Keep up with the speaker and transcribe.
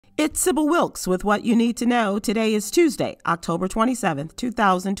It's Sybil Wilkes with what you need to know. Today is Tuesday, October 27th,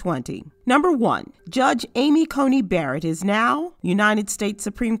 2020. Number 1, Judge Amy Coney Barrett is now United States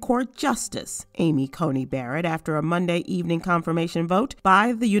Supreme Court Justice Amy Coney Barrett after a Monday evening confirmation vote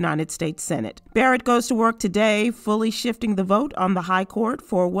by the United States Senate. Barrett goes to work today, fully shifting the vote on the High Court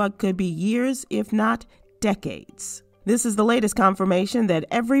for what could be years, if not decades. This is the latest confirmation that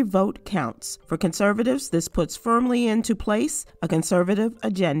every vote counts. For conservatives, this puts firmly into place a conservative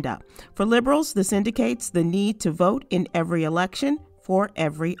agenda. For liberals, this indicates the need to vote in every election for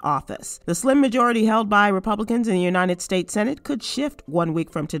every office. The slim majority held by Republicans in the United States Senate could shift 1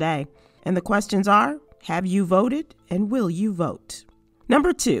 week from today. And the questions are, have you voted and will you vote?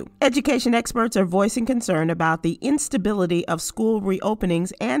 Number 2, education experts are voicing concern about the instability of school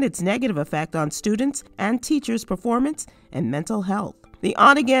reopenings and its negative effect on students and teachers' performance and mental health. The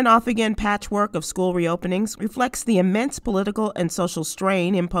on-again, off-again patchwork of school reopenings reflects the immense political and social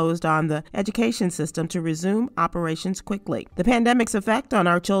strain imposed on the education system to resume operations quickly. The pandemic's effect on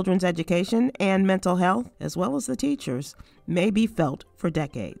our children's education and mental health, as well as the teachers, may be felt for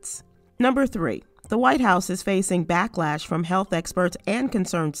decades. Number 3, the White House is facing backlash from health experts and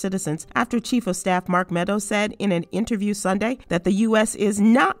concerned citizens after Chief of Staff Mark Meadows said in an interview Sunday that the U.S. is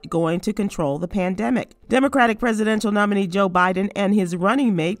not going to control the pandemic. Democratic presidential nominee Joe Biden and his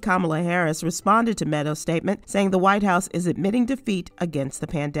running mate Kamala Harris responded to Meadows' statement, saying the White House is admitting defeat against the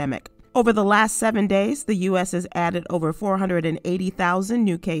pandemic. Over the last 7 days, the U.S. has added over 480,000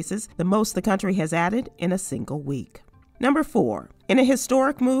 new cases, the most the country has added in a single week. Number 4, in a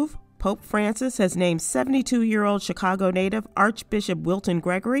historic move, Pope Francis has named 72-year-old Chicago native Archbishop Wilton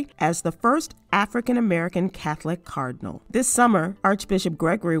Gregory as the first African-American Catholic cardinal. This summer, Archbishop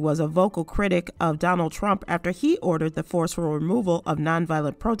Gregory was a vocal critic of Donald Trump after he ordered the forceful removal of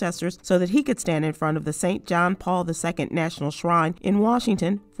nonviolent protesters so that he could stand in front of the St. John Paul II National Shrine in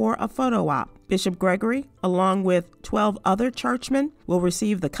Washington for a photo op. Bishop Gregory, along with 12 other churchmen, will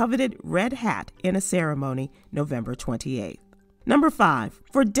receive the coveted red hat in a ceremony November 28th. Number 5,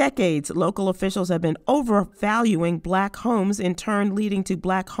 for decades, local officials have been overvaluing black homes, in turn leading to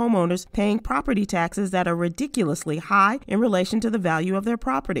black homeowners paying property taxes that are ridiculously high in relation to the value of their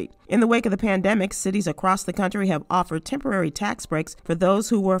property. In the wake of the pandemic, cities across the country have offered temporary tax breaks for those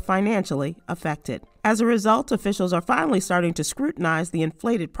who were financially affected. As a result, officials are finally starting to scrutinize the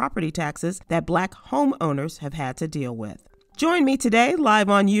inflated property taxes that black homeowners have had to deal with. Join me today live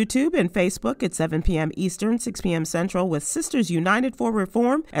on YouTube and Facebook at 7 p.m. Eastern, 6 p.m. Central with Sisters United for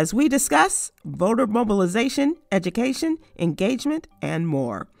Reform as we discuss voter mobilization, education, engagement, and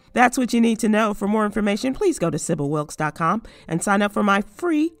more. That's what you need to know. For more information, please go to SybilWilkes.com and sign up for my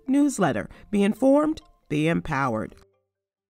free newsletter. Be informed, be empowered.